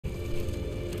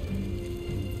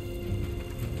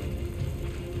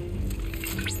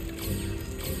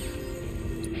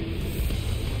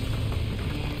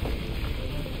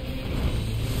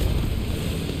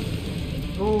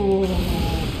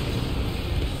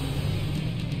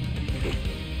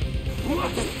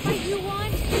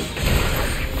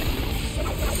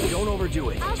Don't overdo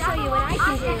it. I'll show you what I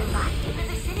can do. In the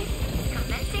vicinity,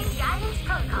 commencing guidance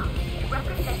protocol.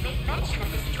 Records that make mention of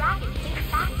this dragon date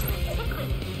back to antiquity.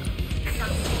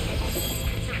 Some say that beast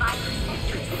could survive for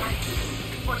centuries without eating,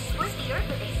 or split the earth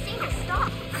with a single stalk,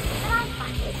 but I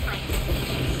find this claim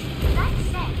species. That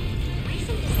said,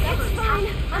 recent discoveries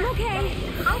have I'm okay.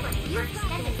 hibernating for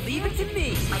extended Leave it to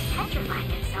me. by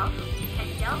petrifying itself and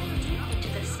delving deep into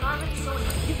the scarlet soil.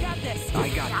 You got this.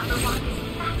 I got Shadow this. Walk is in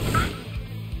fact active.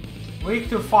 Weak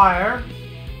to fire.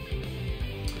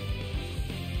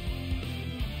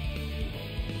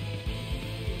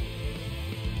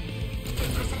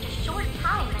 For such a short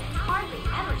time that it's hardly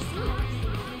ever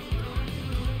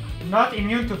seen. Not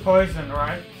immune to poison,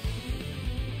 right?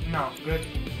 No, good.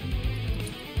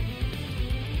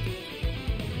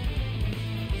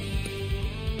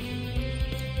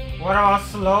 What about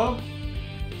slow?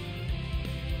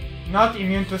 Not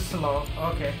immune to slow.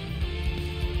 Okay.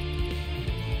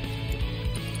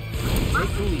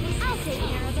 Take the lead. I'll take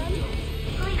care of them.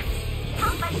 Please,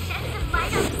 help us shed some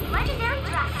light on this legendary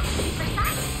dragon.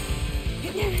 Precise.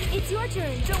 It's your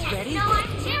turn. Ready? No,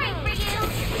 I'm cheering for you.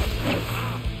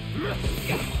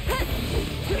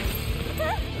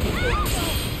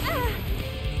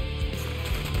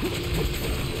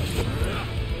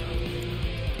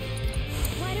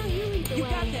 Why don't you lead the You way?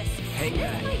 got this. Hang This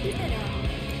back. might be better.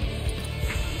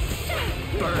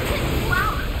 Burn.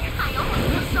 Wow, I almost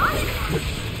feel sorry for that.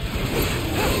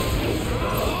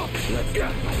 Let's go.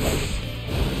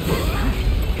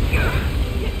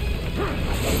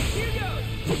 Here goes.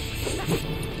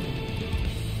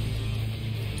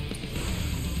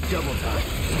 Double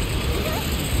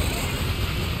time.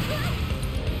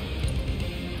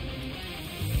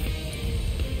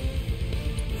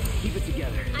 Keep it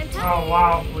together. I'm Oh coming.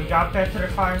 wow, we got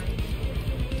petrified.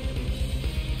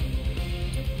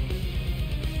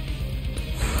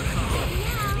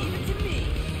 Leave it to me.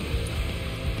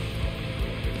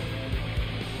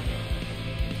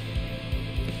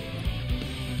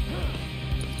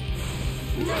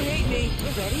 Don't hate me.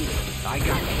 Ready? I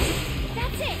got it.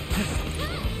 That's it.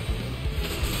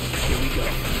 Here we go.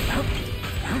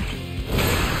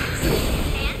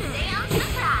 And stay on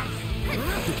surprise.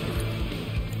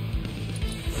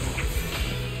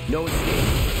 No escape.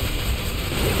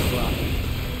 Well,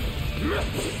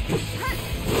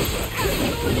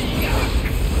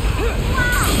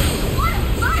 Wow, what a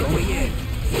fight! going in.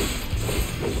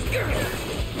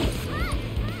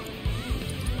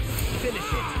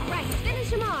 Finish it. Right, finish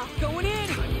him off. Going in.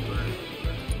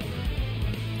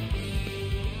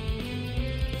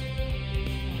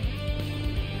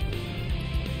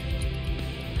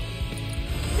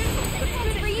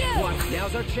 That's for you. Watch,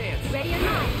 now's our chance. Ready or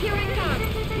not, here it comes.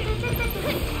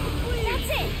 That's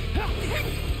it.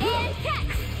 And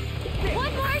catch.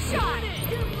 One more shot.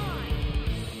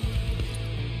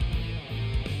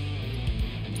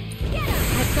 Get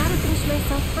him. I've got to push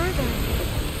myself further.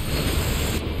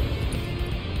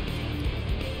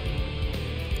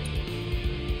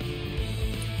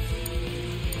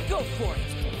 Go for it.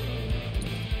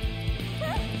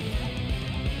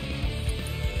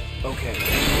 Okay.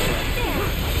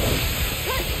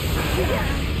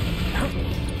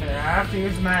 Okay, I have to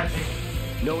use magic.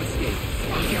 No escape.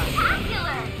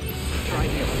 Spectacular! Try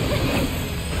this.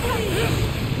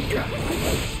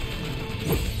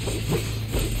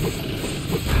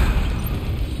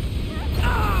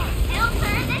 Still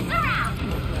turn this around!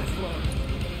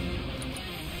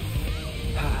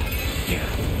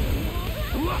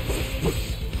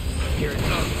 Here it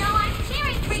comes. No, I'm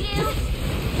cheering for you!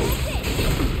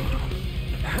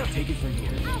 That's it. Take it from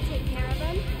here. I'll take care of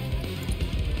them.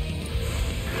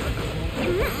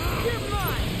 You're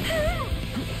mine.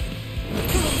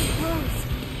 Close.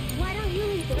 Why don't you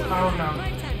lead the way? Oh no. My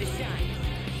time to shine.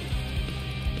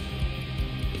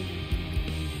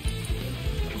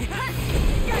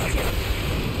 Gotcha.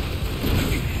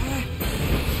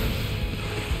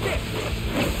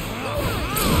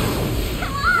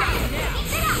 Come on!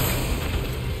 Keep it up!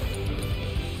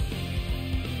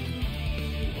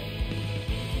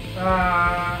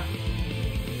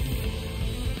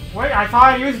 Wait, I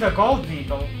thought I used the gold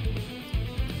beetle.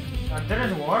 That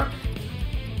didn't work?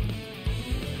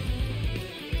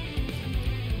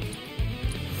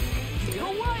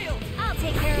 Go wild. I'll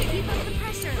take care of it. Keep up the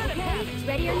pressure, okay?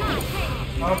 Ready or not.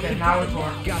 Okay, now it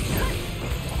worked. Gotcha.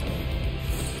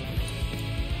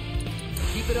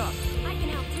 Keep it up. I can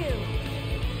help too.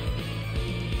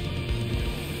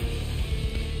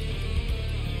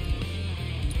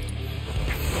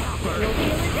 Burn.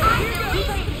 Keep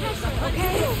up the pressure,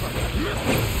 okay?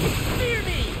 Fear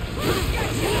me.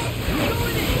 Gotcha.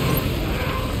 Going in.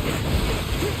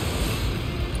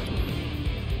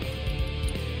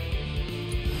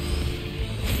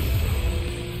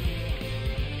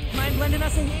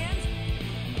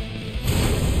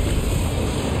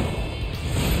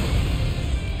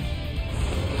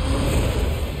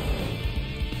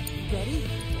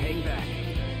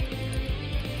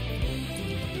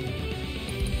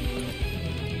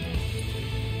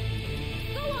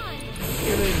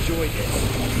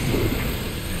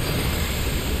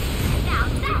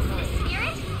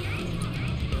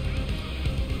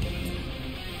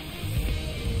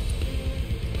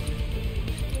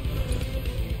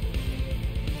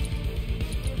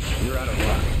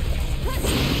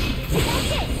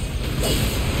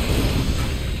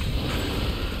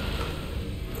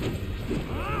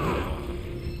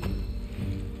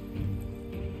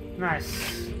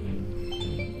 Nice.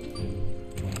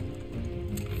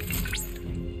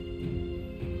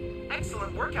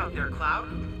 Excellent work out there, Cloud.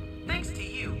 Thanks to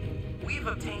you, we've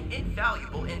obtained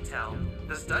invaluable intel.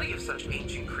 The study of such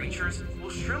ancient creatures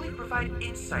will surely provide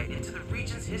insight into the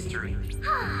region's history.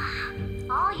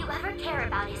 All you ever care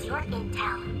about is your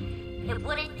intel. It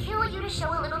wouldn't kill you to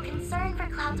show a little concern for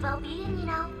Cloud's well-being, you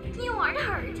know. You aren't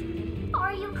hurt.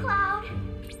 Are you, Cloud?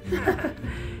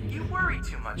 You worry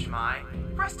too much, Mai.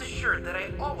 Rest assured that I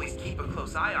always keep a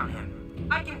close eye on him.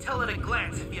 I can tell at a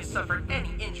glance if he has suffered any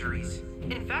injuries.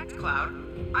 In fact, Cloud,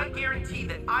 I guarantee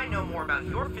that I know more about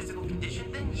your physical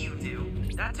condition than you do.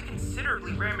 That's a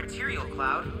considerably rare material,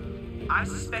 Cloud. I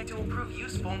suspect it will prove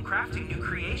useful in crafting new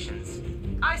creations.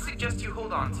 I suggest you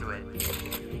hold on to it.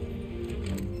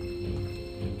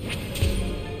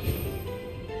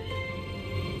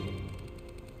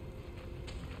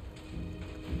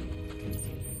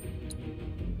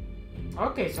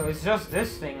 Okay, so it's just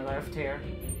this thing left here.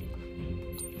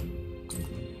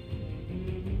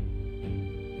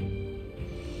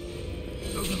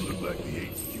 Doesn't look like the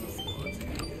HQ squad's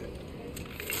here yet.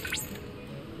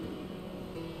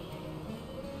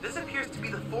 This appears to be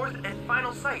the fourth and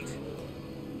final site.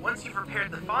 Once you've repaired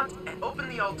the font and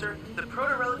opened the altar, the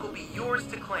proto-relic will be yours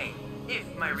to claim,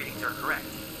 if my readings are correct.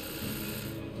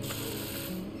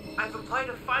 I've applied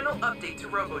a final update to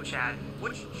RoboChad,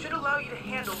 which should allow you to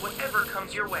handle whatever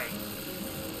comes your way.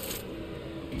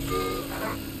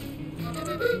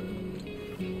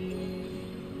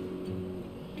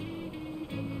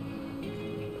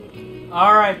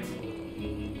 Alright.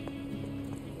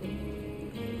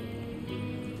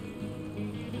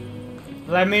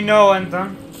 Let me know,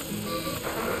 Anton.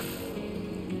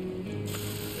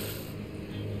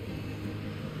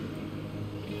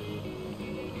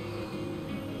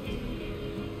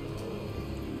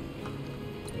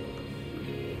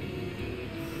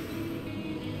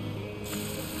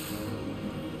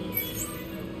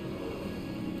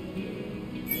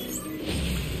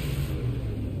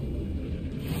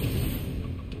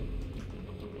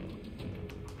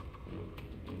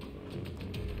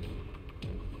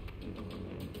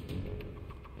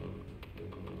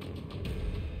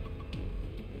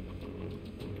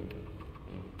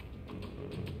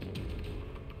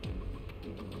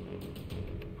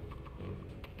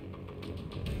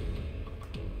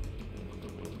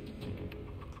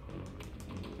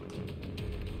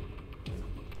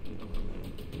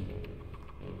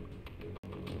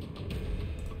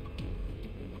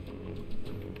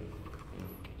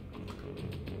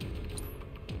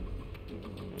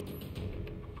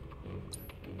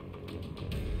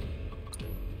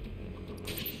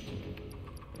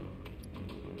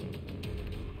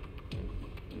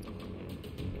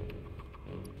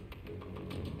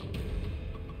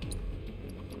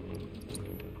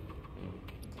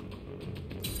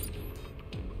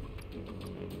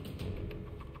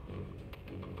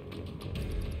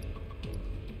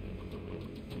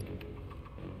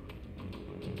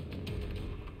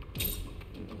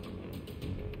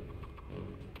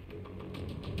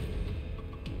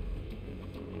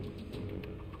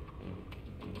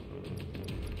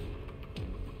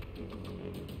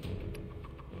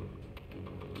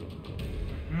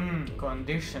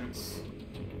 Conditions.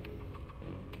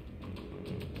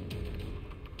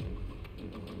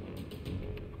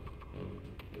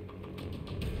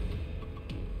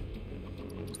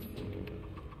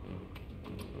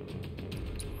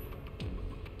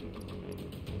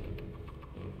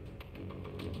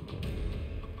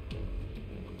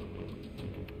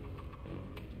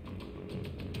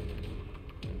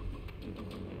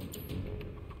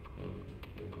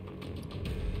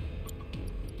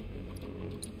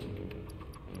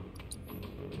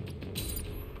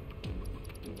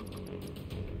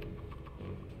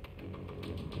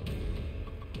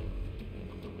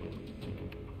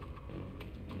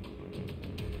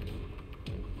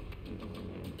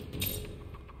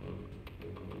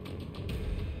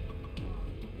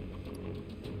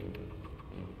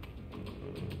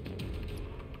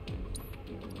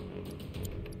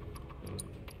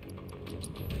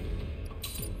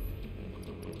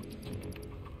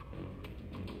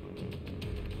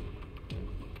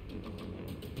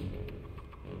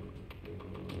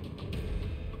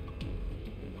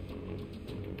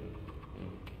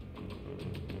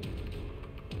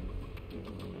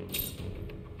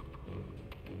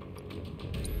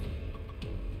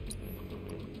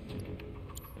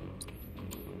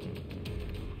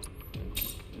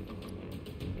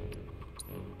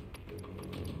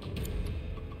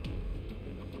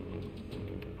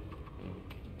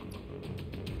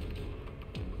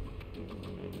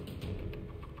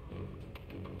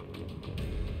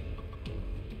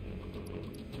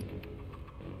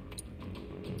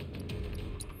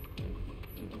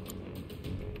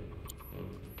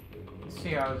 see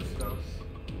how this goes.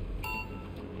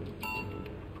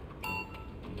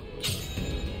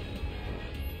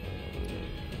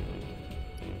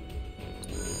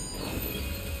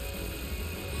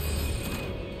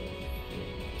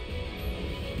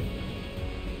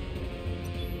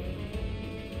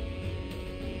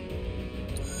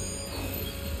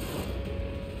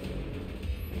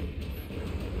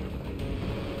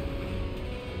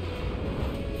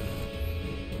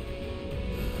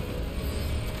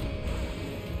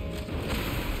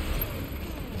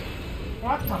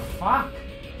 What the fuck?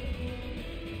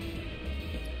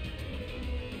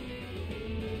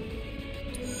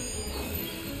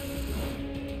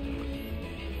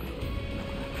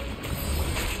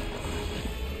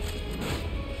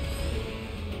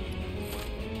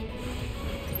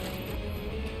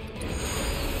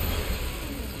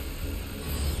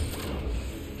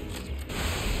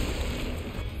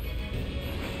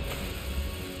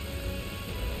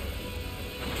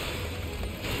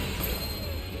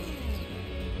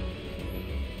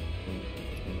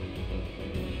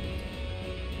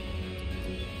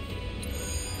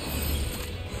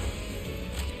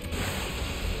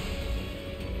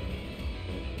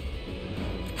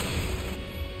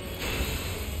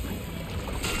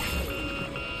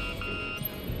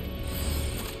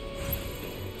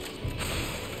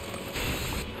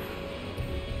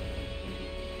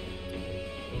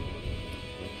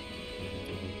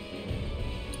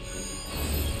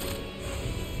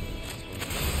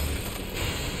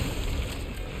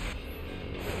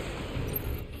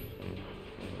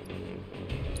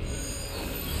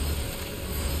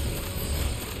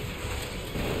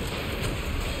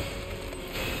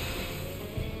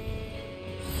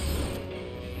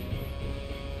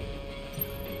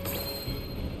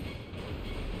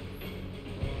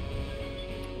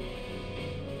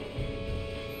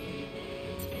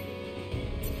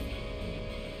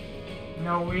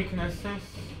 No weaknesses.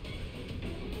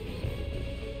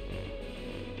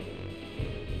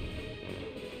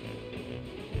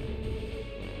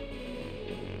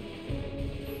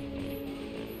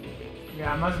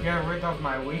 Yeah, I must get rid of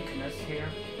my weakness here.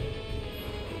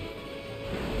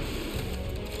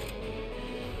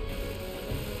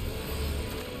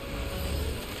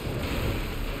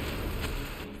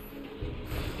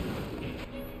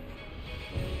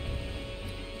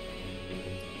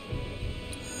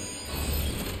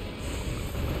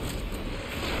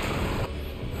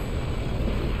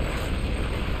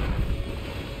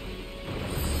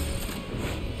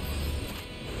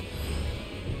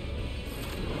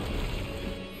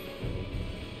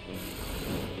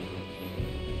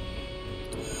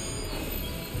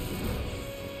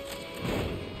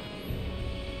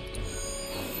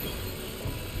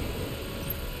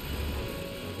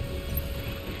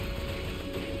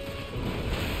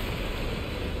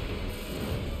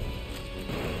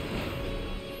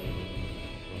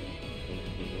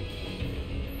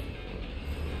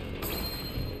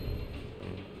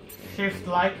 Shift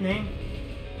lightning.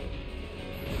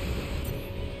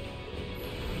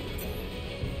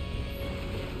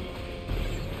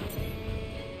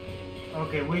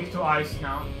 Okay, weak to ice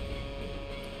now.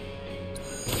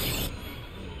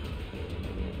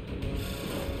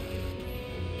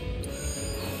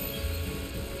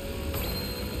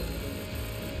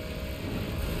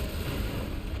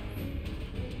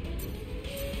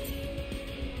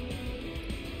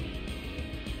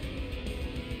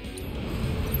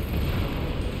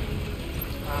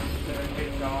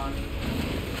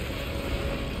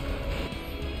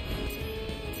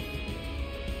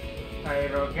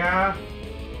 Aeroga.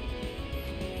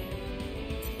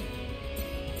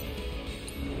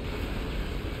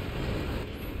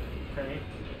 Okay.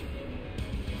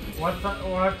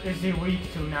 What is he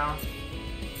weak to now?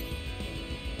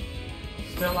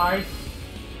 Still ice?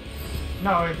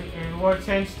 No, it will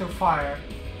change to fire.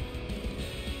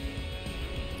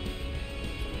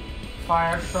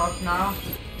 Fire shot now.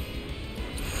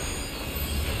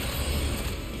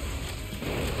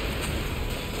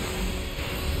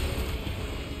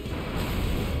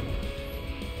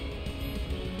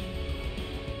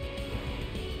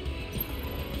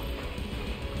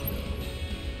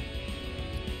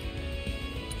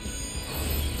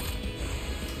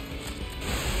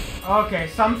 Okay,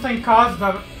 something caused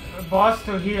the boss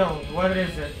to heal. What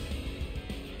is it?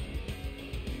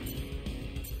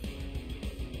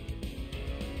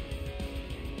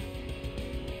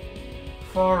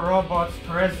 Four robots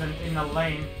present in a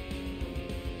lane.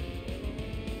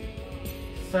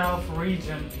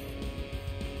 Self-region.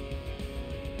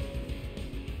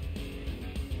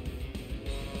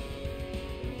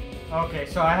 Okay,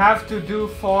 so I have to do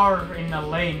 4 in a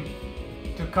lane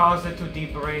to cause it to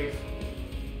debrave.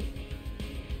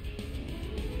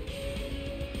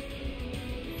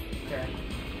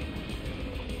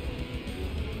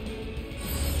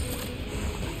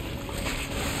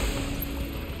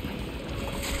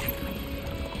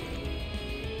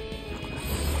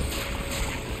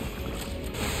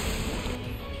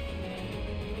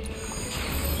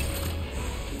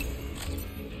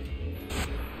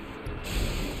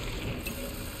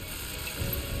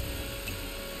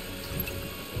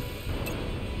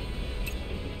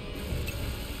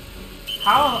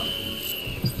 How?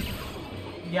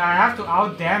 Yeah, I have to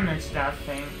out-damage that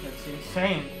thing. It's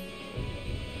insane.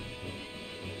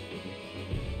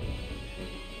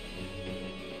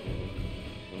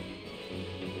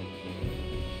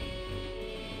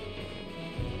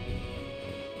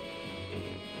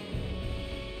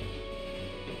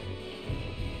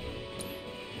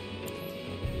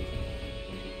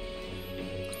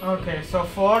 Okay, so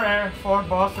four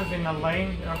bosses in a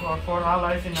lane, or 4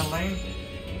 allies in a lane.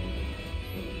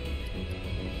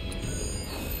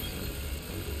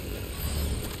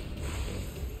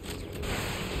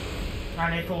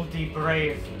 And it will be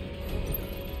brave.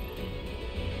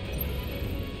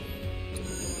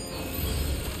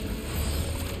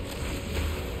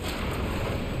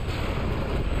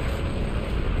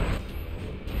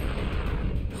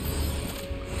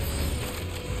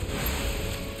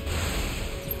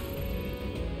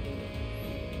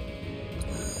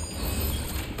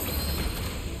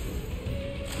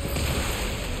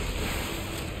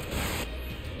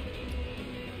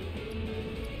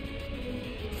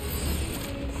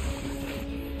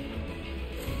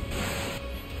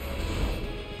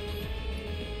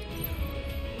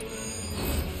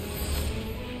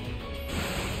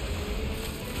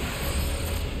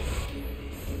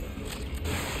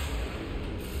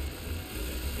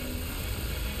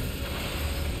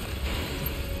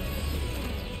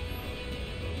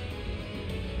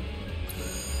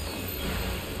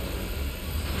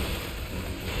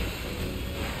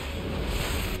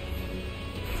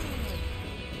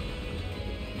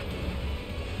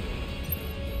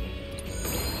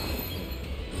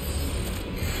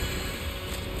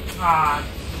 Ah,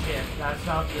 shit, that's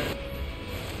not good.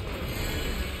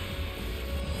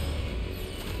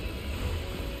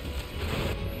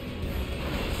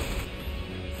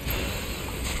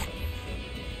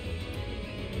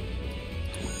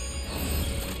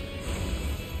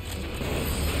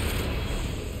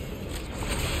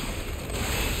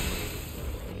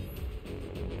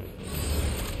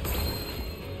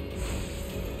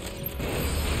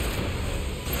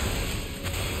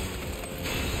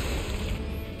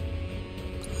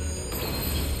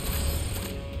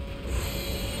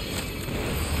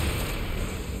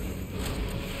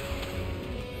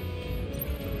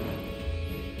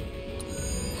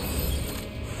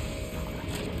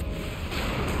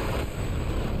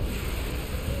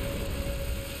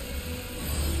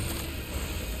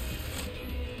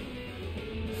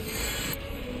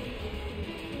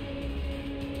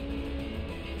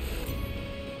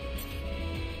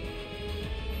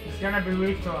 It's gonna be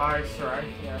weak to ice, right?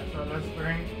 Yeah, so let's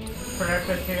bring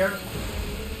Protected here.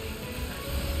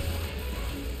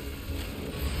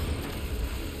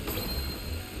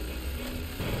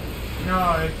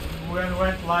 No, it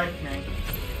went lightning.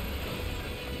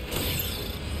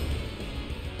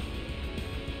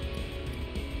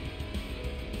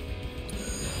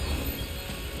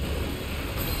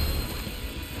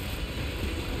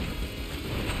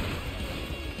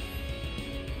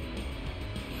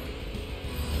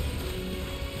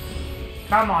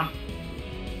 Come on.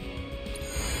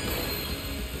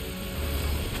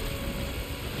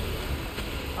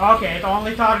 Okay, it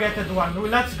only targeted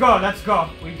one. Let's go, let's go.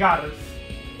 We got it.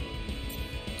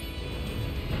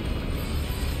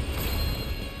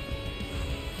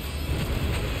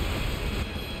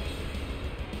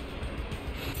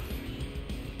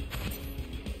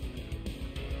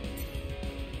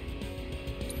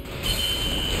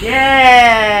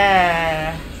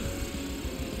 Yeah!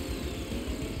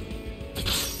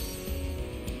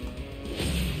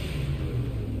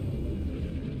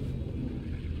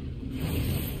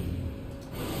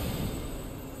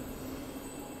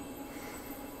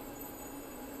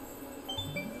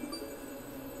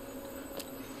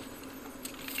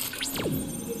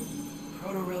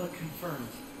 Proto-relic confirmed.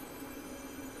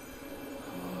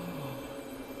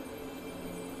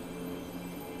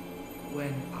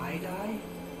 When I die,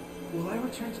 will I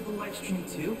return to the live stream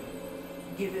too?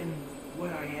 Given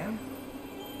what I am?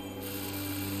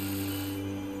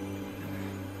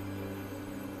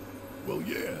 Well,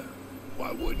 yeah.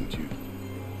 Why wouldn't you?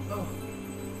 Oh.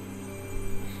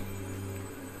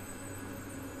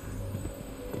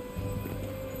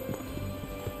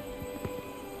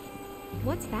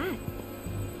 What's that?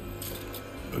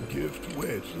 A gift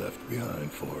Wedge left behind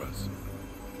for us.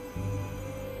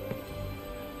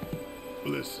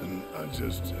 Listen, I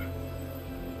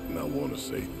want to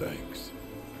say thanks.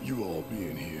 You all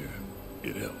being here,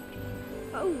 it helped.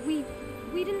 Oh, we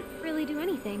didn't really do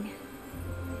anything.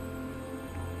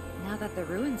 Now that the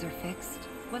ruins are fixed,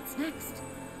 what's next?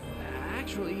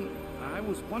 Actually, I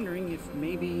was wondering if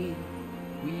maybe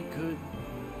we could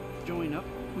join up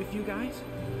with you guys?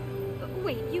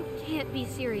 Wait, you can't be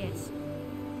serious.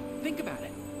 Think about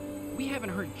it. We haven't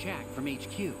heard Jack from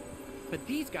HQ, but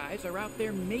these guys are out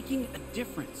there making a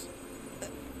difference.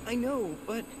 I know,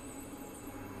 but...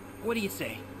 What do you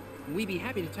say? We'd be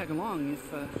happy to tag along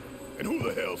if, And who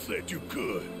the hell said you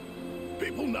could?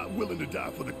 People not willing to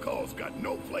die for the cause got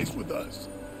no place with us.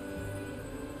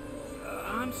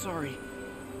 I'm sorry.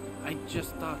 I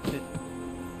just thought that...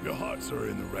 Your hearts are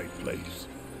in the right place.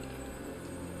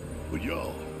 But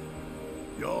y'all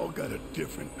got a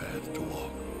different path to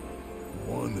walk.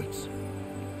 One that's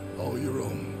all your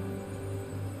own.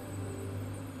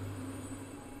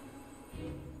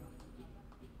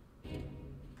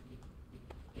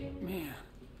 Man,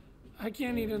 I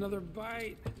can't eat another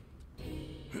bite.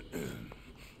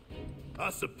 I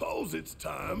suppose it's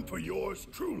time for yours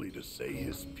truly to say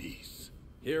his piece.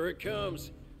 Here it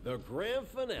comes, the grand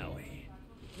finale.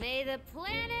 May the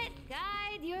planet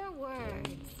guide your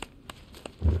words.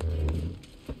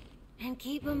 And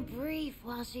keep them brief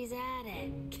while she's at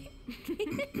it.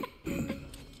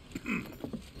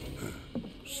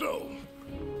 So,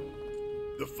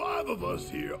 the 5 of us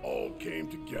here all came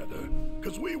together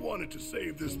because we wanted to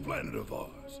save this planet of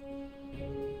ours.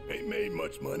 Ain't made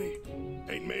much money,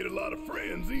 ain't made a lot of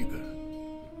friends either.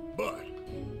 But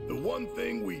the one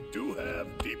thing we do have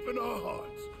deep in our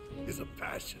hearts is a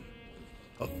passion.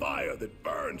 A fire that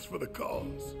burns for the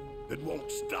cause, that won't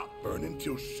stop burning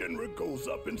till Shinra goes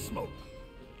up in smoke.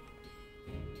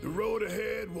 The road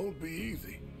ahead won't be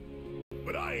easy,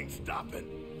 but I ain't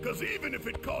stopping. Cause even if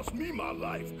it costs me my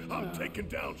life, I'm taking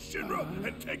down Shinra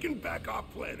and taking back our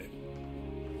planet.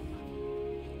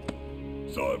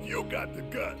 So if you got the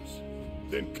guts,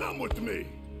 then come with me.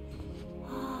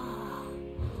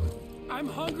 I'm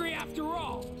hungry after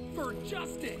all, for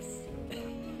justice.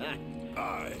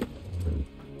 Aye.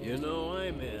 You know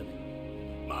I'm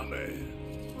in. My man.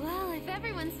 Well, if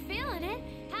everyone's feeling it,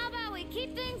 how about we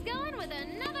keep things going with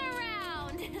another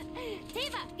round?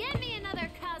 Tifa, get me another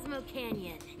Cosmo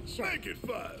Canyon. Sure. Make it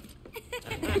 5.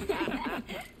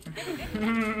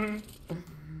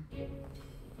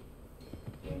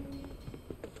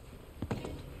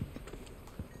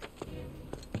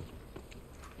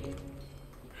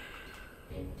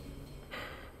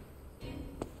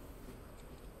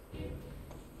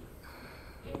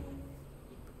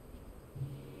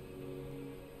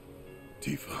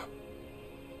 Tifa.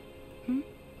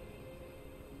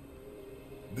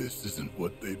 This isn't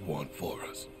what they'd want for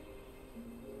us.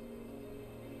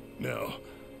 Now,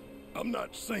 I'm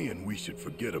not saying we should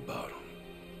forget about them.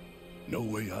 No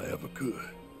way I ever could.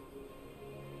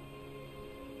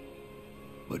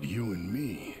 But you and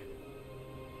me,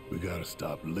 we gotta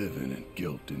stop living in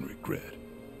guilt and regret.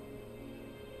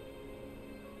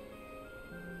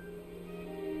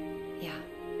 Yeah.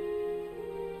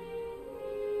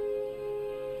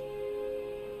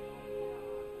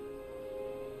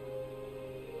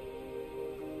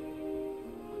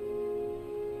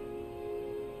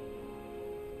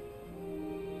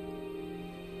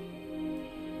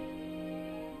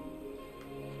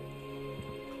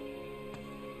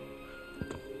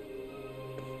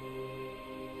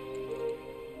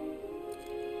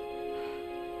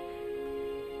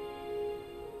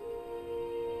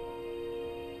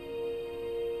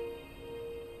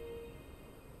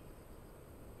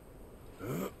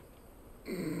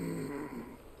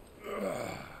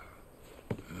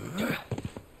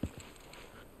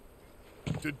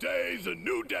 Today's a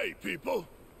new day, people.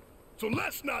 So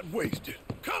let's not waste it.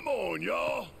 Come on,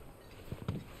 y'all.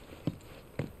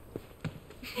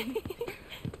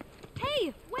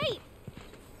 Hey, wait!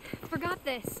 Forgot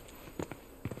this.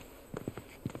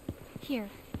 Here.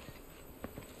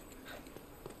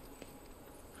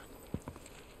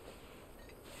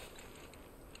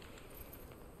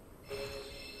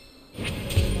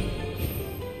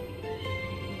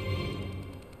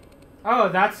 Oh,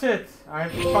 that's it.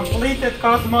 I've completed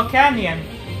Cosmo Canyon.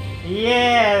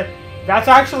 Yeah, that's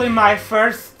actually my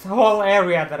first whole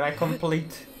area that I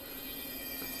complete.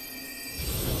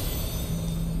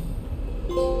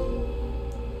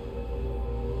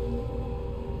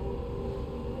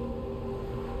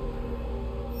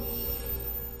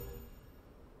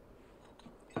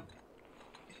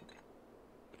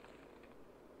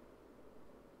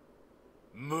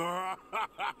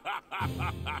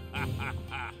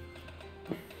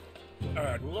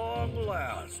 At long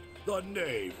last, the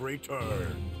knave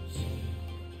returns.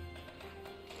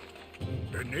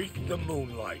 Beneath the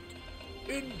moonlight,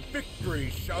 in victory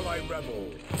shall I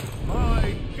revel.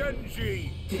 My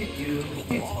Genji!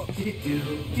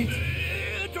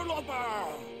 Interloper!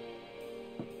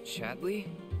 Chadley?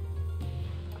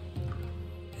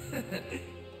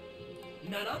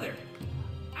 None other.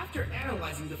 After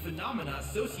analyzing the phenomena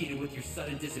associated with your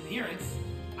sudden disappearance,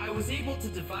 I was able to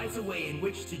devise a way in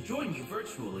which to join you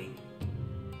virtually.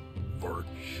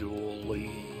 Virtually?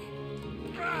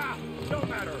 Ah! No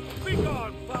matter! Be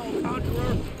gone, foul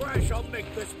conjurer, or I shall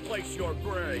make this place your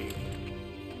grave!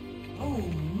 Oh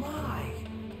my!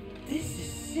 This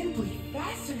is simply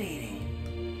fascinating!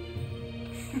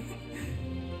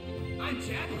 I'm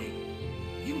Chadley.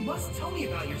 You must tell me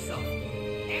about yourself,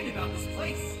 and about this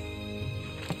place.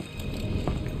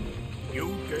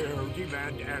 You dare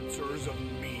demand answers of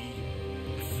me?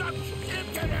 Such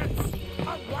impudence!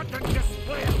 A wanton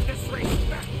display of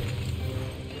disrespect!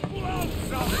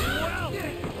 Loathsome whelp!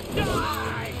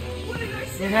 Die! What did I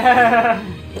say?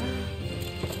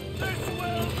 This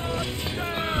will not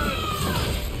stand!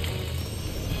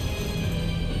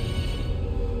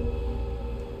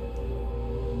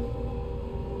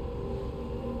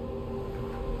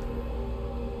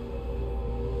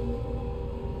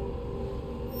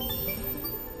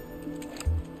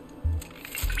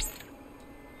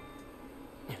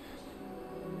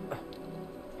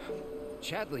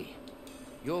 Chadley,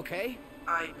 you okay?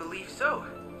 I believe so,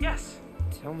 yes.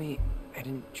 Tell me I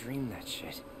didn't dream that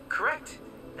shit. Correct.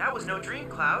 That was no dream,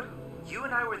 Cloud. You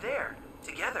and I were there,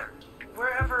 together.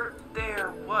 Wherever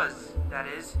there was, that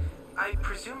is. I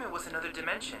presume it was another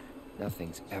dimension.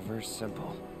 Nothing's ever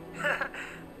simple.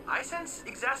 I sense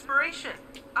exasperation.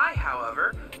 I,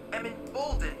 however, am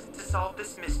emboldened to solve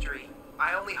this mystery.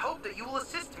 I only hope that you will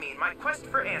assist me in my quest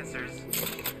for answers.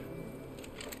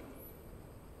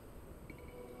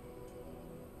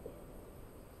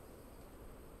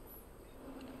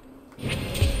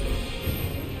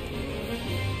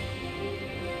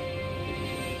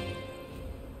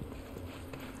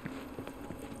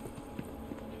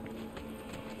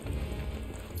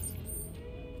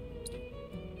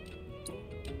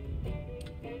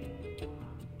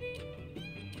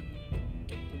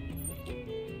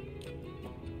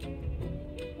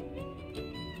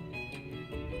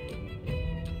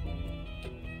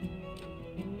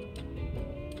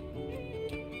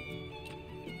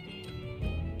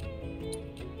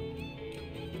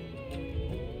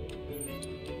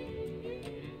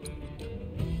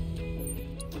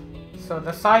 So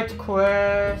the side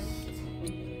quest.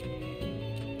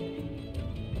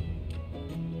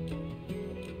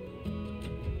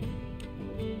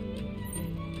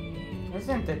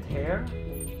 Isn't it here?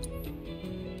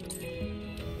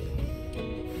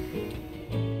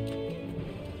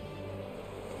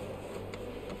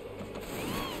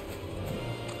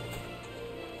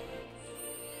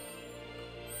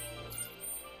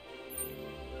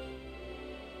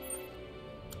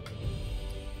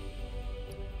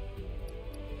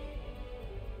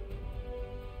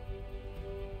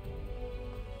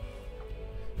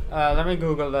 Let me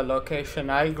Google the location.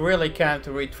 I really can't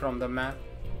read from the map.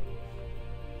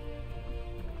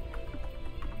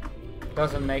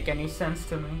 Doesn't make any sense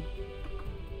to me.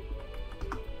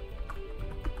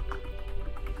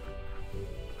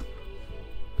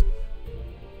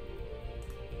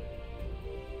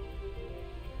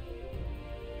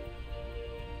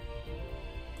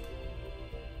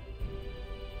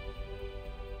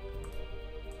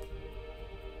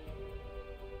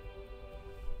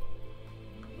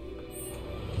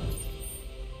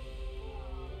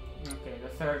 Okay, the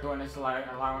third one is like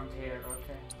around here,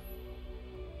 okay.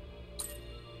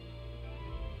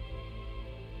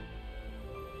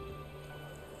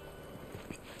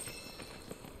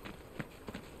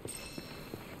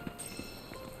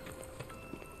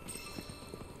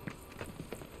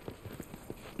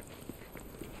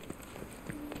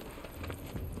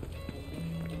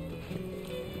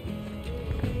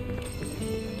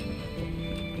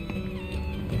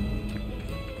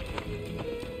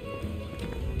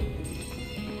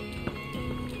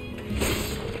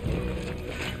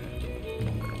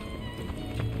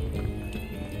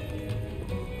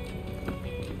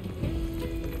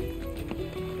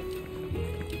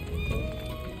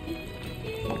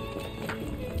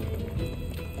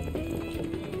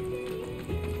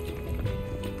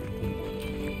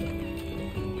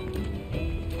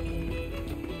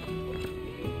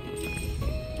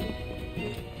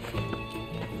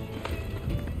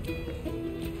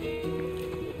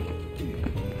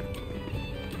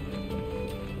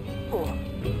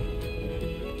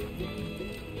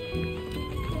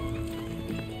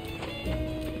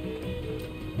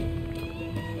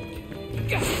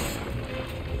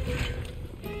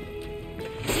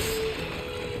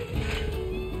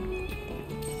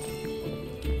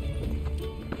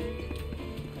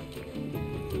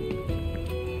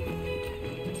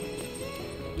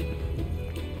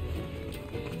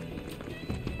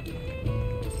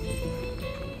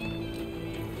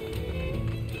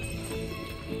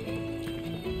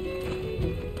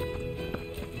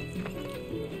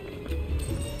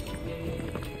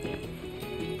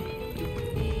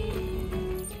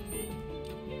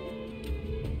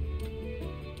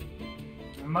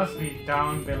 It must be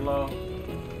down below.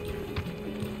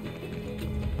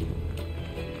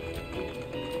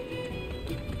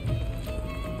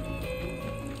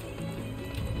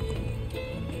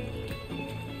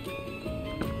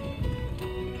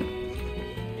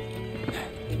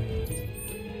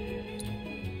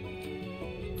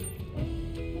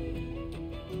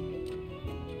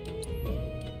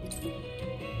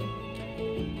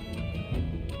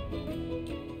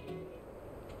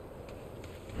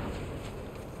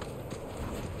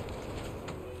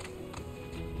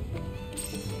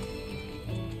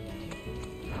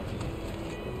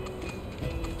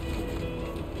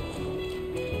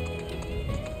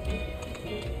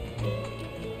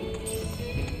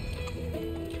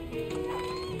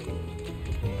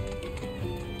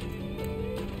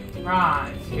 Ah,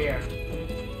 it's here.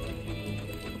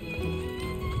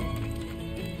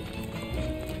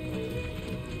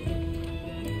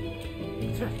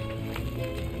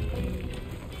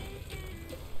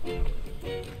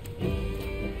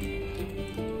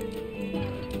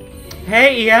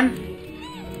 Hey, Ian.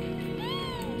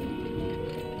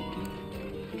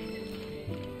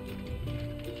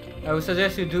 I would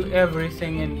suggest you do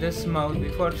everything in this mode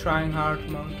before trying hard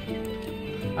mode.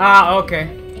 Ah,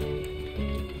 okay.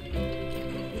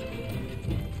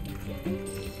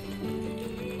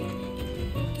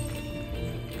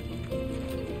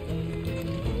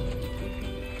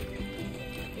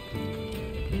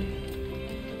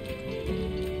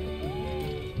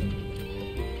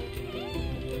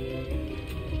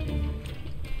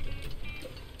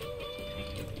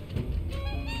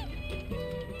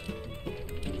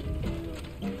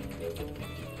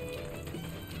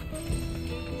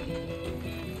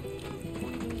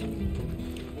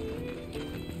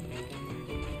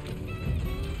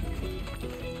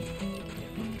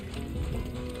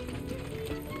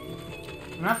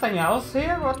 Nothing else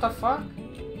here? What the fuck?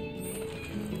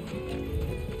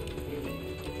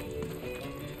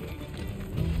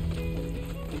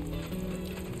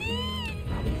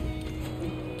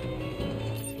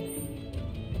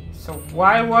 So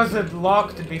why was it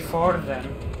locked before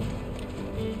then?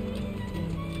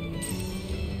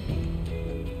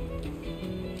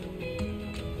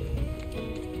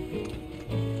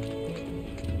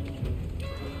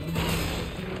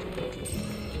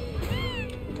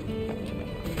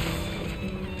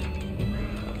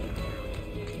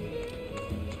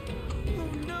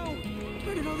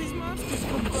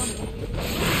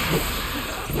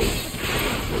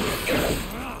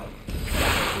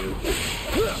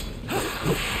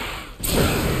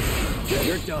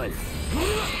 You're done.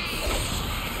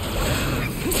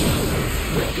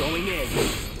 We're going in.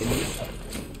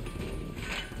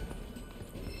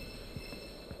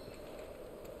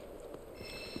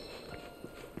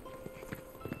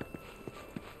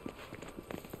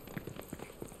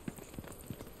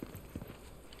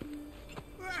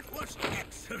 That was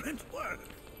excellent work.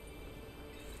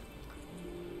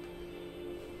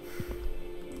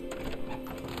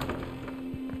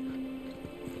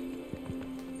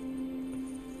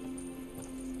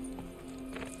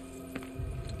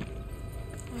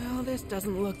 This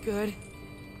doesn't look good.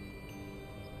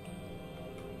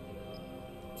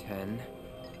 10.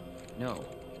 No.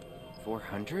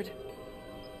 400?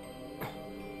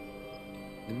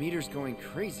 The meter's going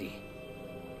crazy.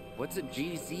 What's a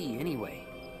GZ anyway?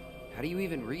 How do you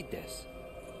even read this?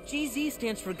 GZ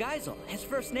stands for Geisel, his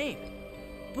first name.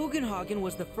 Bugenhagen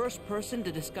was the first person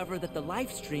to discover that the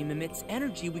life stream emits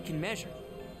energy we can measure.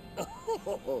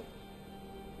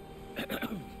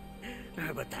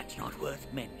 But that's not worth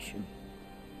mention.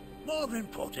 More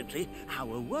importantly,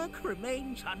 our work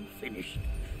remains unfinished.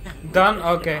 Done?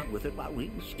 Okay. With it while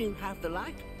we still have the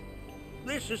light.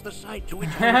 This is the site to which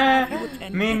we have you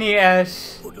attend. Mini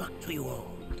S. Good luck to you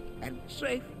all, and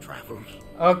safe travels.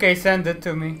 Okay, send it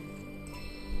to me.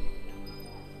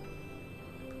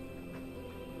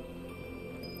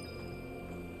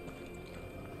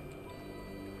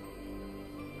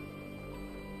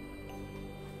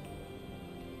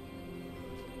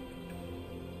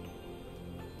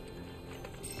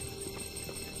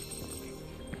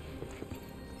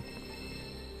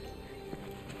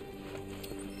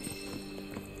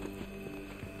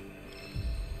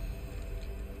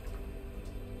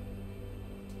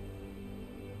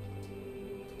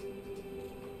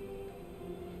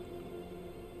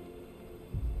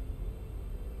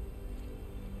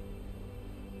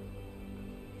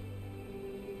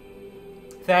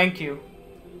 Thank you.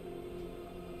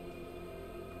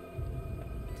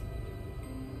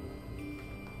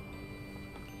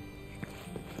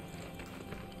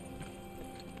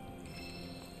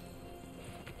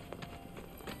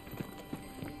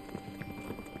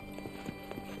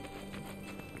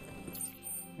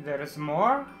 There is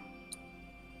more?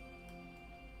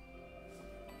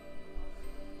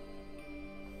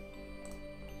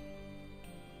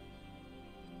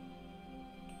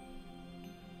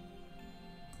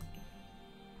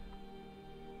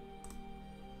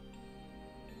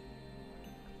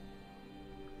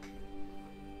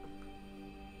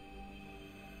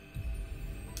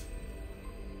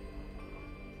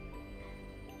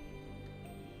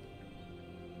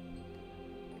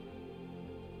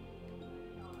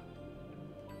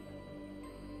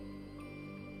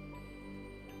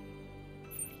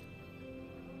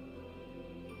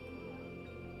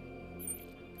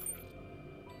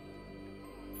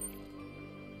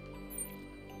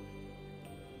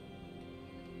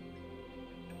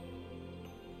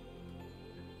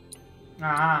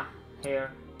 Ah,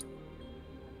 here.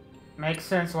 Makes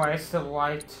sense why it's still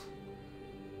white.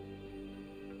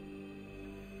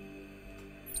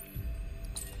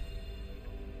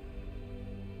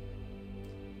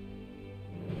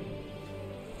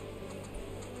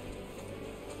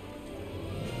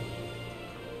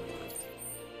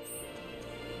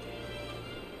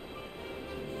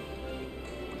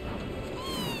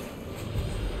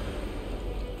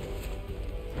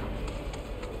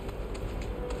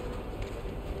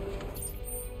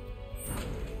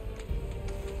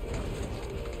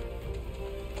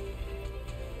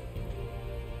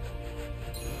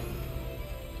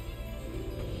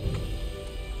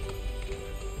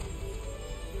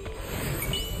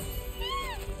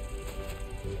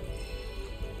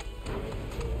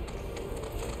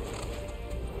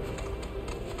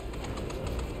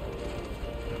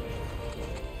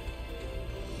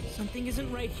 Something isn't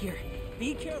right here.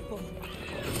 Be careful.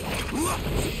 Go on!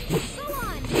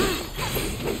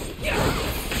 Get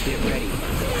ready.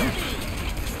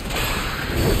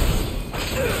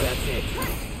 That's it.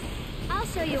 I'll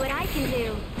show you what I can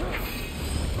do.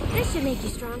 This should make you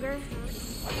stronger.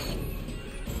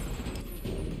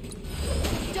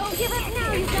 Don't give up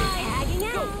now, you guys! Tagging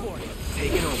out! Go for it.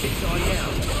 Take it over. It's on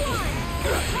down. Go on!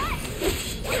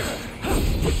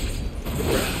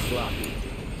 Sloppy.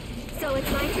 So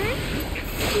it's my turn?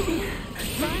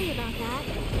 Sorry about that.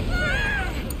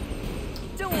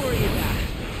 Don't worry about it.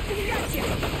 Gotcha.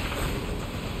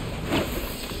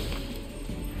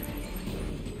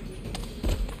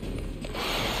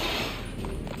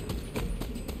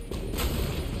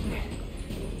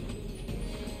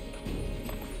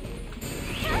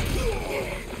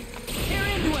 Tear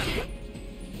into him.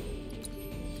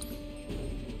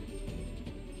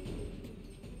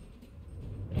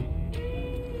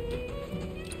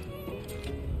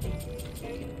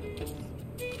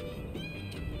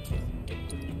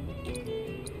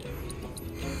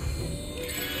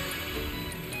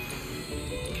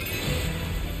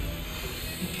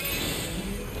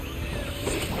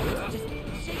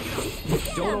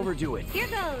 Don't overdo it. Here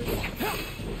goes.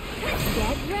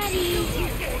 Get ready.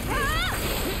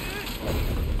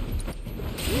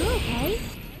 You okay?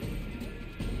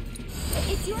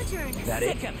 It's your turn. That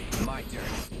it? My turn.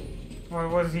 What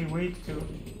was he weak to? Only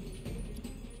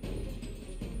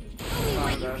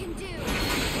what you can do.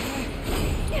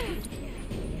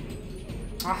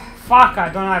 Ah, fuck, I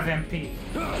don't have MP.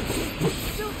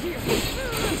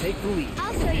 Take the lead.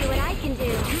 I'll show you what I can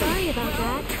do. Sorry about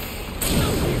that.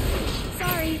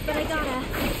 Sorry, but I gotta.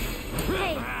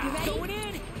 Hey, you ready? Going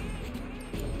in.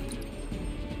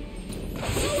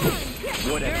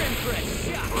 Whatever. You're in for a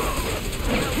shot.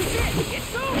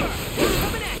 It's over.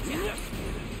 Coming at you.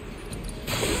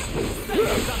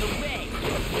 Thunder's on the way.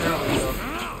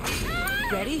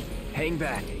 Ready? Hang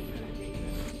back.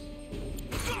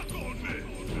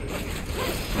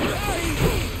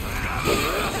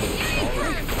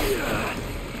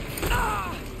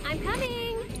 I'm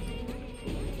coming.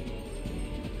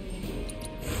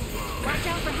 Watch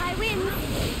out for high winds.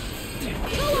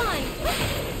 Go on.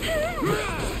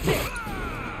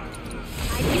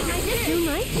 I think I did too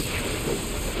much.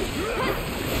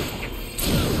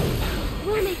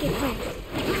 We'll make it quick.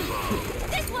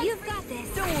 This one. You've got this.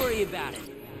 Don't worry about it.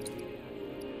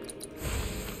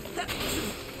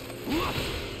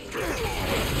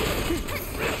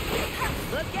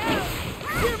 Look out!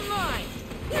 You're mine!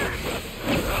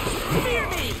 Fear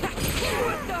me!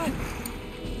 What the?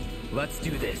 Let's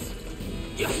do this.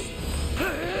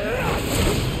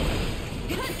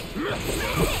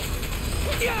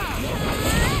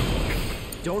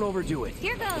 Don't overdo it.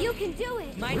 Here goes. You can do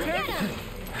it. My turn?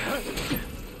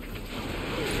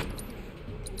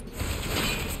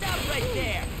 Stop right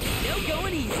there. No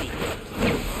going easy.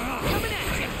 Coming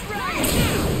at you. Try it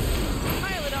now.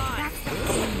 Pile it on.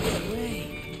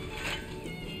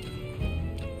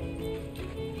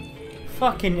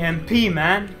 Fucking MP,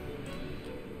 man.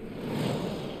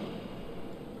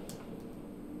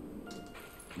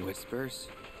 Whispers?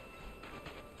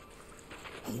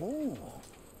 Oh,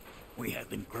 we have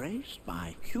been graced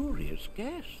by curious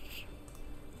guests.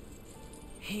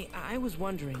 Hey, I was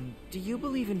wondering, do you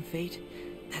believe in fate?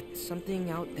 That something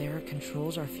out there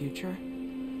controls our future?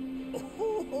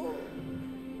 Oh,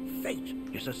 fate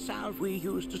is a salve we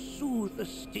use to soothe the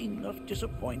sting of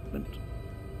disappointment.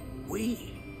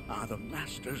 We are the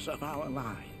masters of our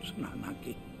lives,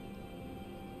 Nanaki.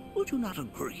 Would you not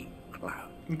agree,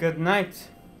 Cloud? Good night.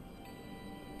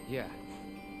 Yeah,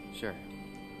 sure.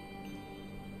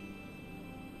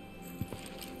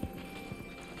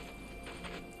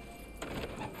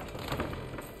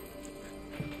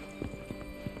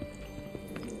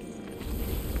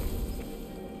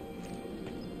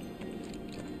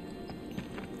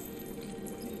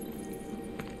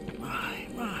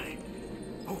 My.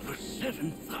 Over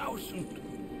 7,000.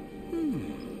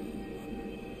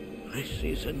 This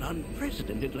is an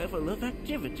unprecedented level of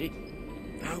activity.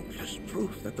 Doubtless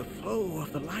proof that the flow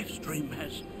of the life stream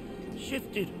has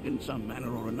shifted in some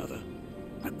manner or another.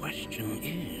 The question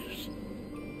is,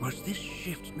 was this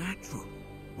shift natural,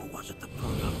 or was it the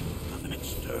product of an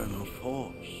external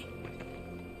force?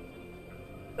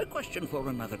 A question for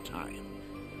another time.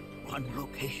 One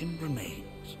location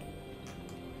remains.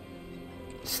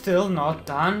 Still not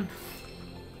done?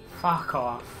 Fuck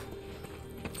off.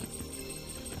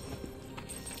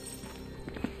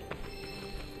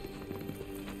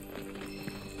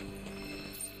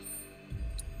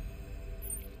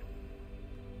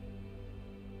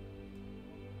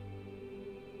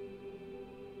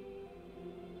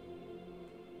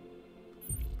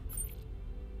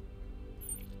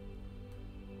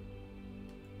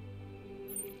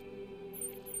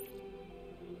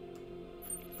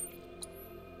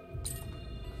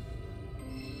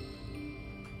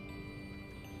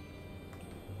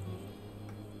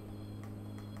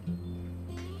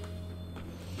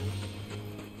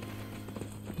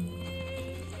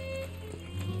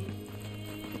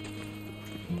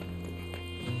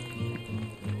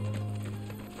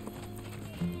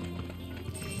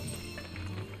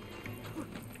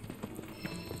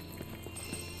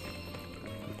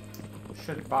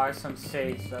 Should buy some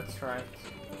sage, that's right.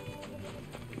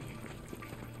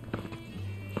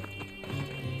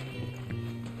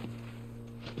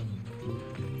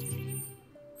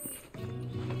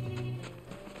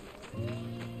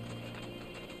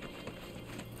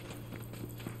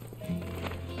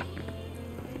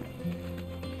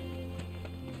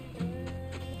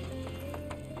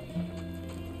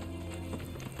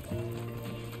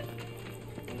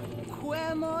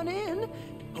 Come on in.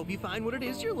 Hope you find what it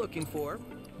is you're looking for.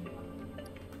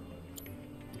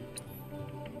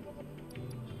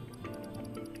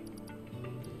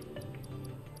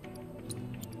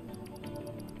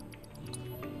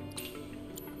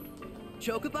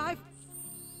 Chocobi?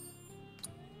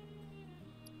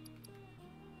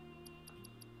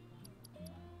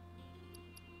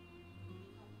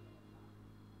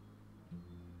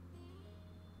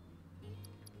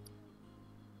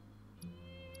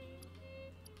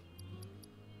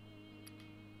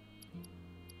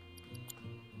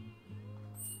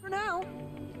 For now,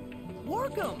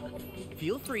 work 'em.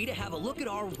 Feel free to have a look at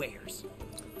our wares.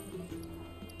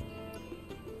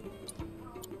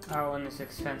 That one is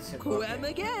expensive. Quem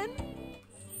again?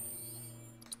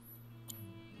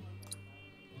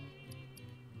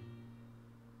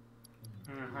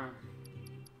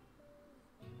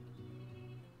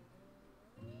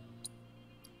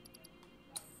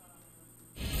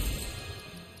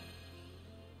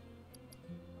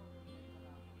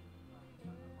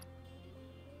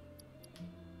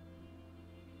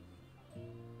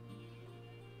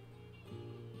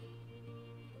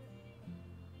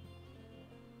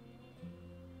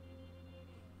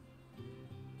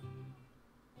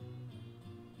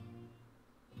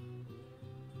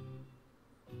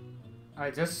 I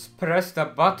just pressed the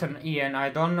button, Ian. I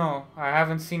don't know. I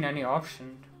haven't seen any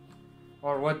option.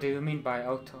 Or what do you mean by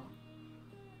auto?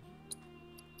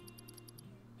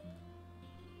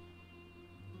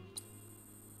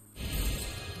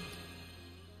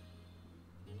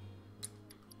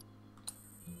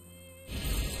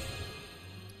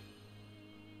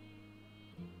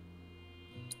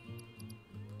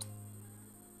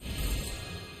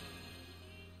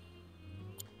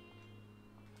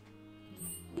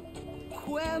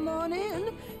 Come on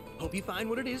in. Hope you find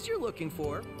what it is you're looking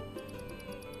for.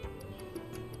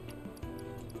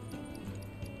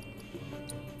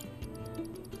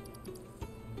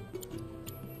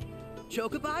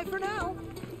 Chocobi for now.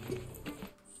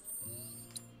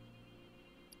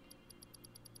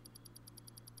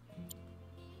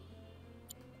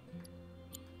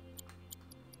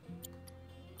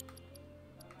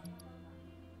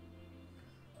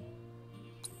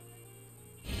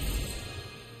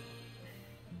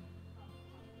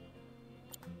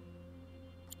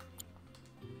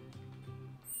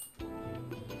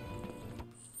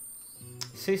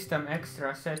 System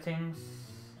extra settings.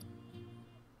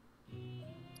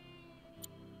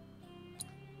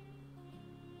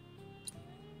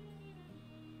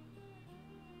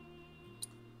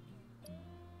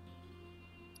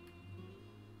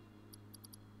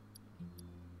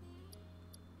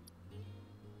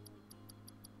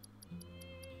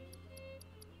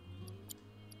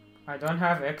 I don't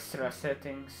have extra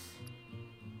settings.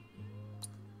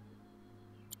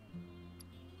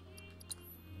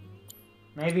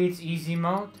 Maybe it's easy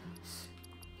mode?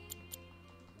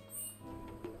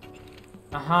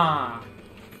 Aha!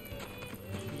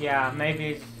 Yeah, maybe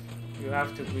it's, you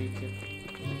have to tweak it.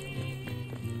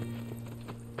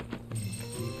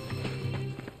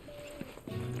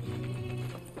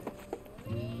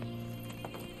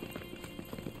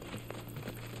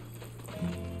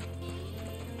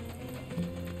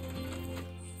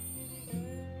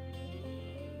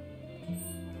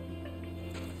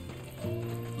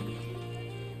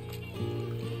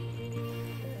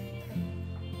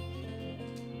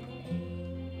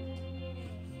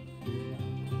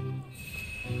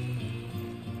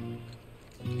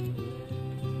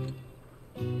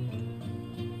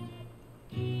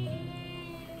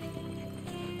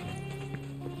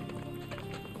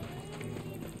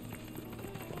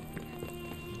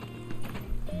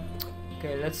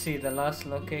 Okay, let's see the last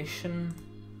location.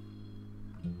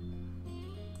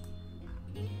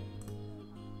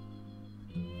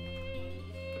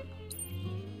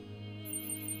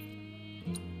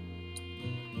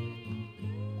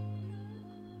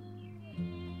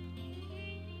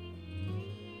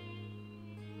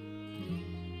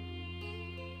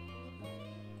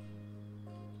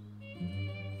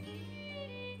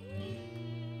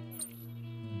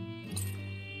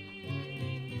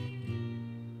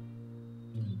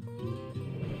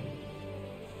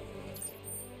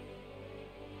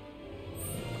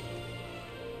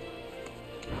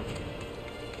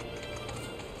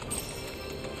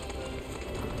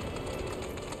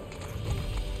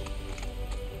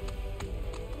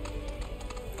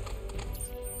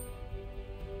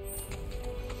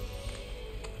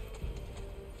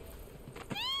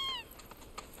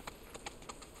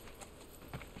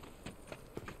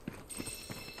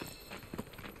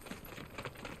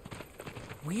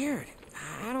 Weird.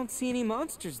 I don't see any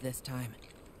monsters this time.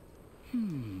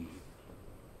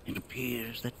 It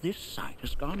appears that this site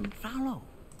has gone fallow.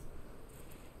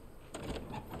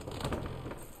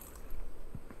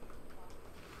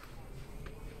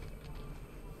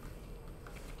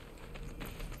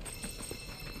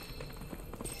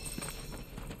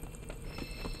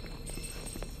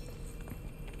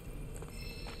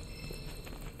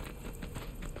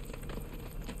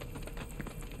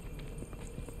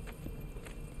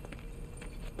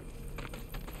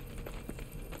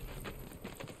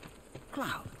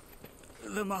 Cloud,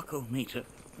 the Mako meter,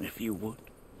 if you would.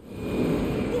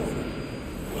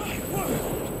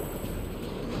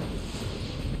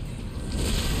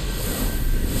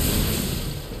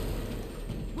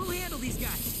 We'll handle these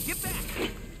guys. Get back.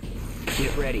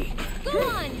 Get ready. Go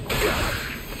on!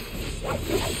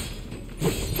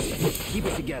 Keep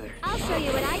it together. I'll show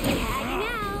you what I can have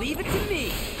now. Leave it to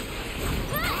me.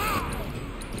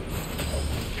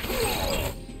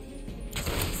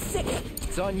 Sick.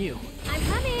 It's on you. I'm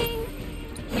coming.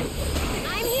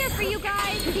 I'm here for you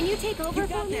guys. Can you take over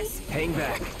for me? Hang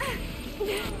back.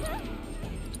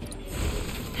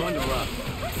 Bundle up.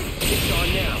 It's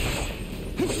on now.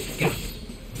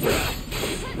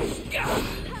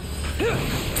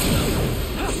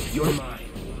 You're mine.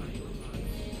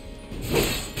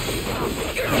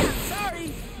 Sorry.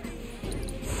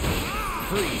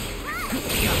 Freeze.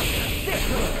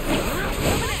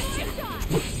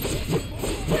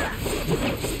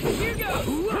 Here goes.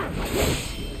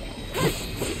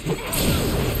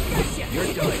 Gotcha.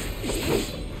 You're done.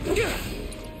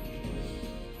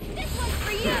 This one's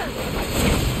for you.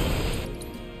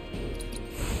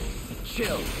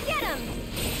 Chill. Get him.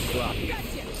 Drop.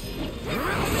 Gotcha.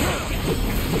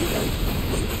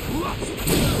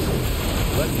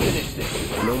 Let's finish this.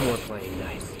 No more playing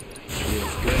nice.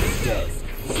 Feels good as dead.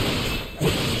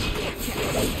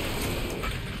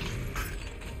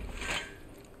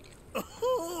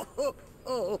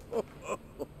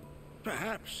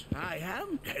 Perhaps I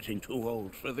am getting too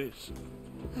old for this.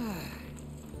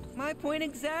 My point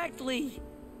exactly.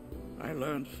 I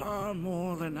learned far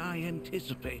more than I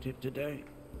anticipated today.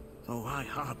 Though I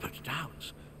harbored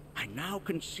doubts, I now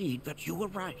concede that you were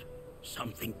right.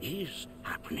 Something is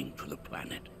happening to the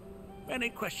planet. Many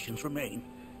questions remain,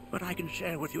 but I can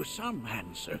share with you some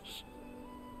answers.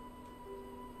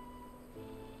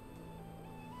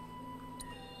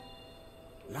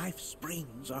 Life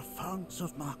springs are founts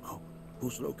of Mako,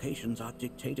 whose locations are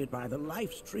dictated by the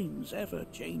life stream's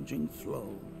ever-changing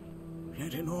flow.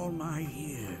 Yet in all my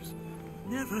years,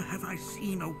 never have I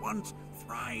seen a once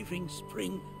thriving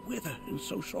spring wither in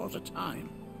so short a time.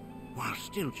 While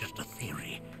still just a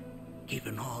theory,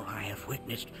 given all I have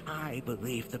witnessed, I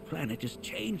believe the planet is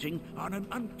changing on an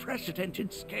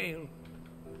unprecedented scale.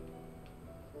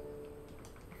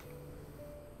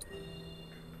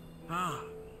 Ah,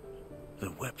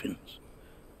 the weapons.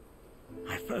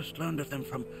 I first learned of them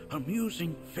from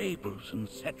amusing fables and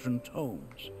Cetran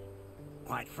tomes.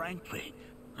 Quite frankly,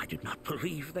 I did not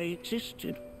believe they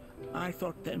existed. I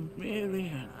thought them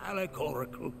merely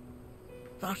allegorical.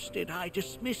 Thus did I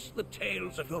dismiss the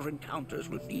tales of your encounters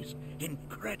with these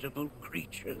incredible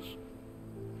creatures.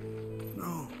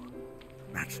 No,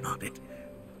 that's not it.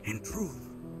 In truth,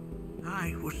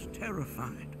 I was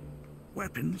terrified.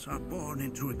 Weapons are born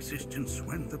into existence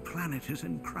when the planet is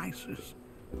in crisis,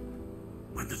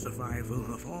 when the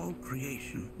survival of all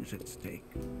creation is at stake.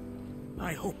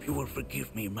 I hope you will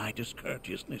forgive me my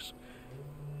discourteousness.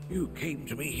 You came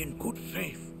to me in good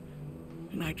faith,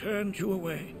 and I turned you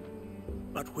away.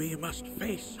 But we must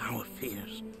face our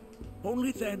fears.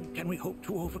 Only then can we hope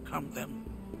to overcome them.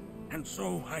 And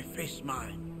so I face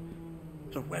mine.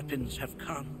 The weapons have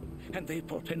come, and they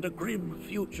portend a grim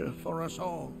future for us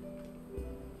all.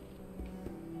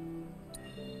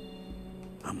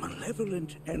 A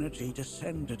malevolent energy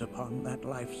descended upon that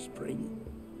life spring.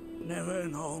 Never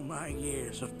in all my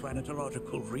years of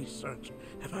planetological research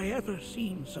have I ever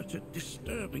seen such a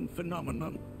disturbing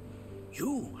phenomenon.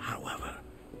 You, however,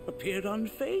 appeared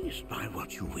unfazed by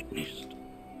what you witnessed.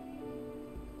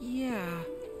 Yeah.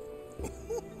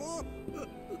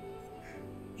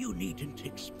 You needn't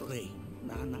explain,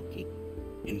 Nanaki.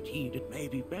 Indeed, it may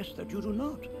be best that you do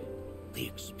not. The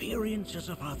experiences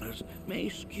of others may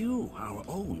skew our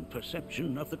own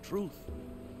perception of the truth.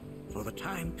 For the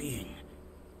time being,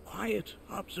 quiet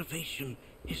observation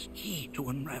is key to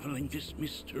unraveling this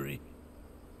mystery.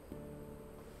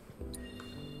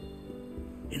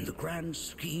 In the grand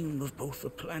scheme of both the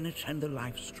planet and the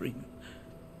life stream,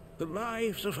 the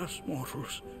lives of us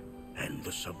mortals, and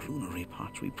the sublunary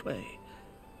parts we play,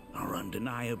 are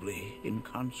undeniably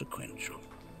inconsequential.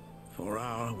 For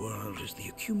our world is the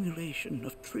accumulation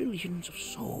of trillions of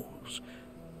souls,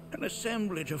 an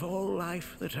assemblage of all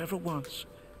life that ever was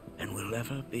and will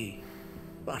ever be.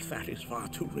 But that is far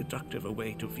too reductive a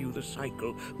way to view the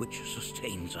cycle which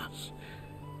sustains us.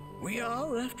 We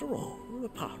are, after all, a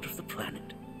part of the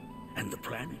planet, and the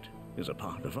planet is a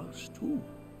part of us, too.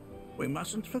 We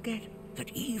mustn't forget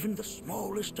that even the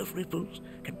smallest of ripples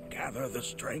can gather the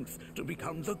strength to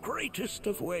become the greatest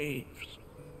of waves.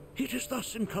 It is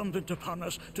thus incumbent upon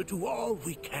us to do all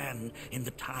we can in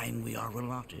the time we are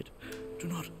allotted. Do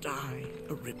not die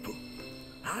a ripple.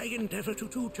 I endeavor to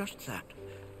do just that.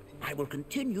 I will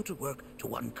continue to work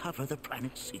to uncover the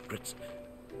planet's secrets,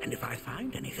 and if I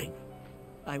find anything,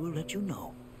 I will let you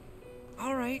know.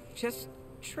 All right, just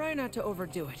try not to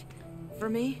overdo it. For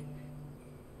me?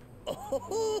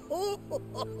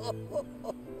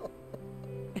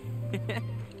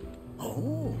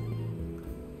 Oh,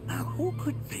 now who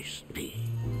could this be?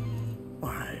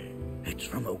 Why, it's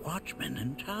from a watchman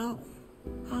in town.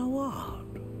 How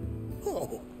odd.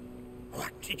 Oh,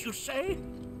 what did you say?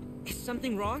 Is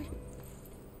something wrong?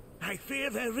 I fear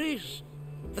there is.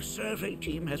 The survey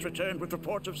team has returned with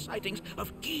reports of sightings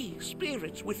of key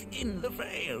spirits within the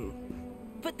Veil.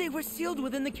 But they were sealed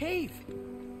within the cave.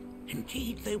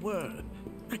 Indeed they were.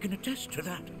 I can attest to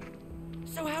that.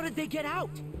 So how did they get out?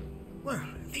 Well,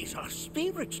 these are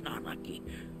spirits, Nanaki.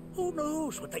 Who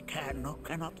knows what they can or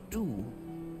cannot do?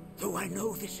 Though I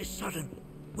know this is sudden,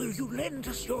 will you lend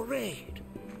us your aid?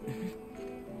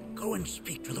 Go and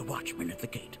speak to the watchman at the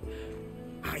gate.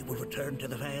 I will return to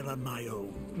the Veil on my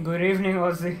own. Good evening,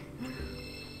 Ozzy.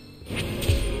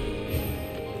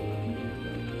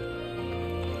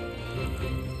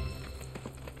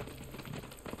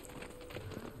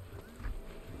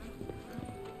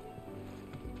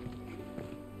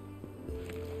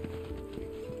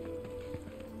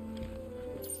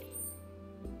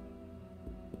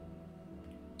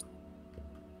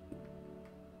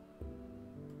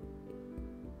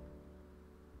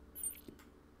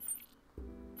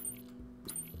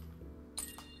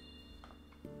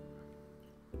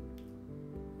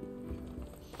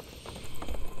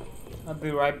 I'll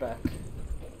be right back.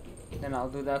 Then I'll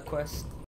do that quest.